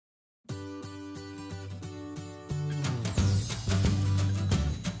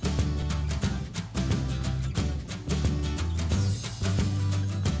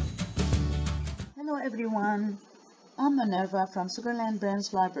everyone, I'm Minerva from Sugarland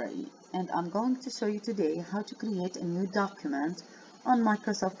Branch Library, and I'm going to show you today how to create a new document on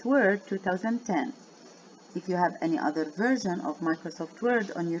Microsoft Word 2010. If you have any other version of Microsoft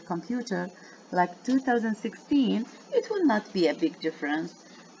Word on your computer like 2016, it will not be a big difference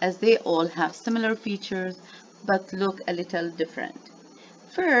as they all have similar features but look a little different.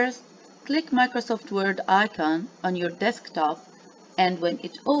 First, click Microsoft Word icon on your desktop, and when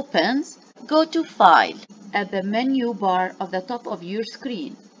it opens, go to File at the menu bar of the top of your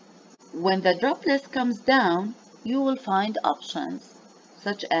screen. When the drop list comes down, you will find options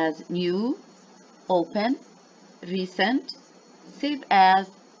such as New, Open, Recent, Save As,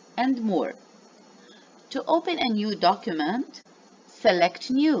 and more. To open a new document, select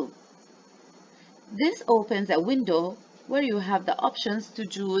New. This opens a window where you have the options to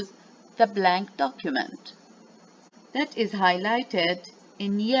choose the blank document. That is highlighted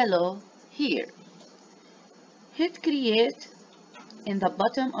in yellow here. Hit Create in the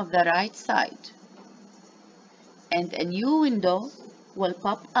bottom of the right side, and a new window will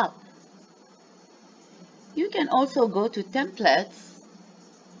pop up. You can also go to Templates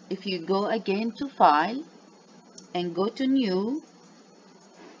if you go again to File and go to New,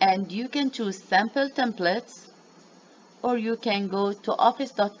 and you can choose Sample Templates, or you can go to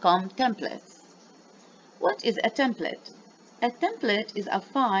Office.com Templates. What is a template? A template is a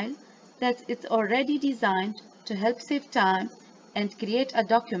file that is already designed to help save time and create a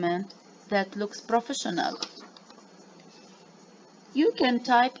document that looks professional. You can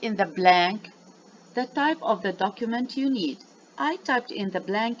type in the blank the type of the document you need. I typed in the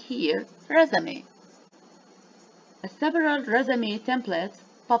blank here, resume. Several resume templates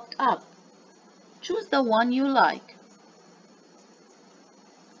popped up. Choose the one you like.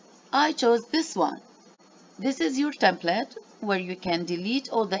 I chose this one. This is your template where you can delete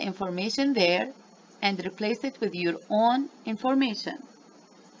all the information there and replace it with your own information.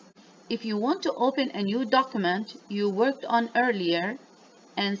 If you want to open a new document you worked on earlier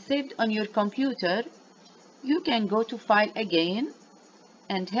and saved on your computer, you can go to File again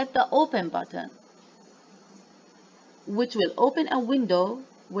and hit the Open button, which will open a window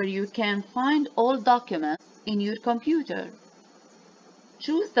where you can find all documents in your computer.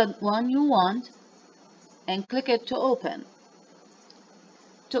 Choose the one you want and click it to open.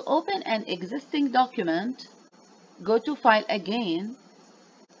 To open an existing document, go to File again,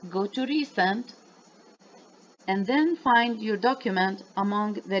 go to Recent, and then find your document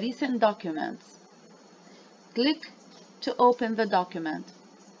among the recent documents. Click to open the document.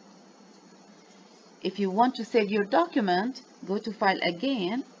 If you want to save your document, go to File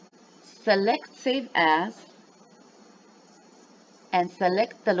again, select Save As, and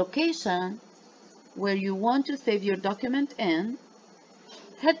select the location where you want to save your document in.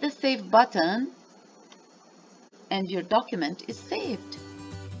 Hit the Save button, and your document is saved.